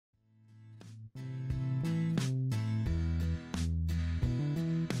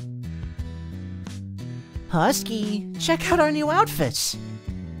Husky, check out our new outfits.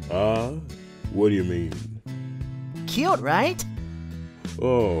 What do you mean? Cute, right?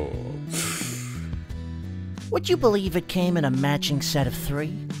 Oh. Would you believe it came in a matching set of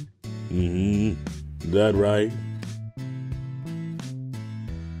 3? That right?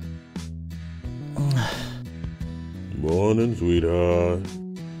 Morning, sweetheart.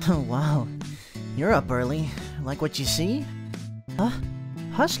 Oh, wow. You're up early. Like what you see? Huh?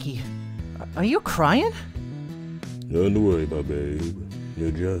 Husky, are you crying? Don't worry, my babe.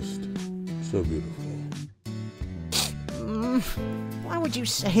 You're just so beautiful. Why would you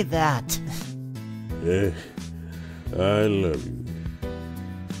say that? Eh, I love you.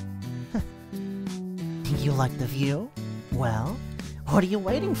 You like the view? Well, what are you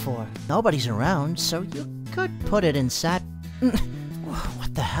waiting for? Nobody's around, so you could put it in sat...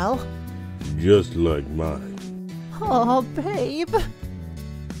 What the hell? Just like mine. Oh, babe.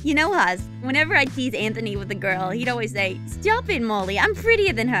 You know, Husk, whenever I tease Anthony with a girl, he'd always say, "Stop it, Molly, I'm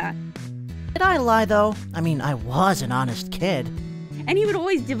prettier than her." Did I lie, though? I mean, I was an honest kid. And he would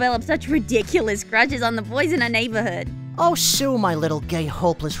always develop such ridiculous crushes on the boys in our neighborhood. Oh, sue my little gay,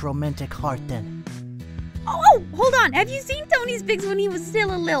 hopeless, romantic heart, then. Oh, hold on. Have you seen Tony's pics when he was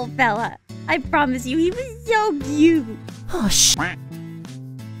still a little fella? I promise you, he was so cute. Oh, I mean,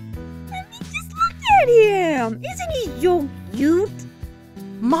 just look at him. Isn't he so cute?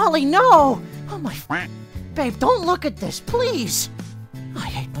 Molly, no! Oh, my... Babe, don't look at this, please! I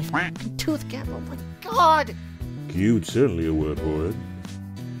hate my f***ing tooth gap, oh my god! Cute's certainly a word for it.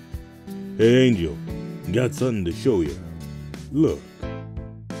 Hey, Angel. Got something to show you. Look.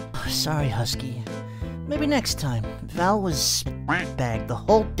 Sorry, Husky. Maybe next time. Val was bagged the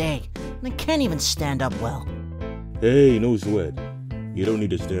whole day, and I can't even stand up well. Hey, no sweat. You don't need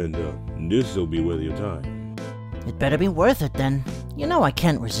to stand up. This'll be worth your time. It better be worth it, then. You know I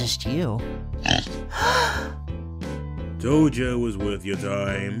can't resist you. Told you it was worth your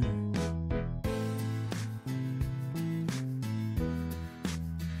time.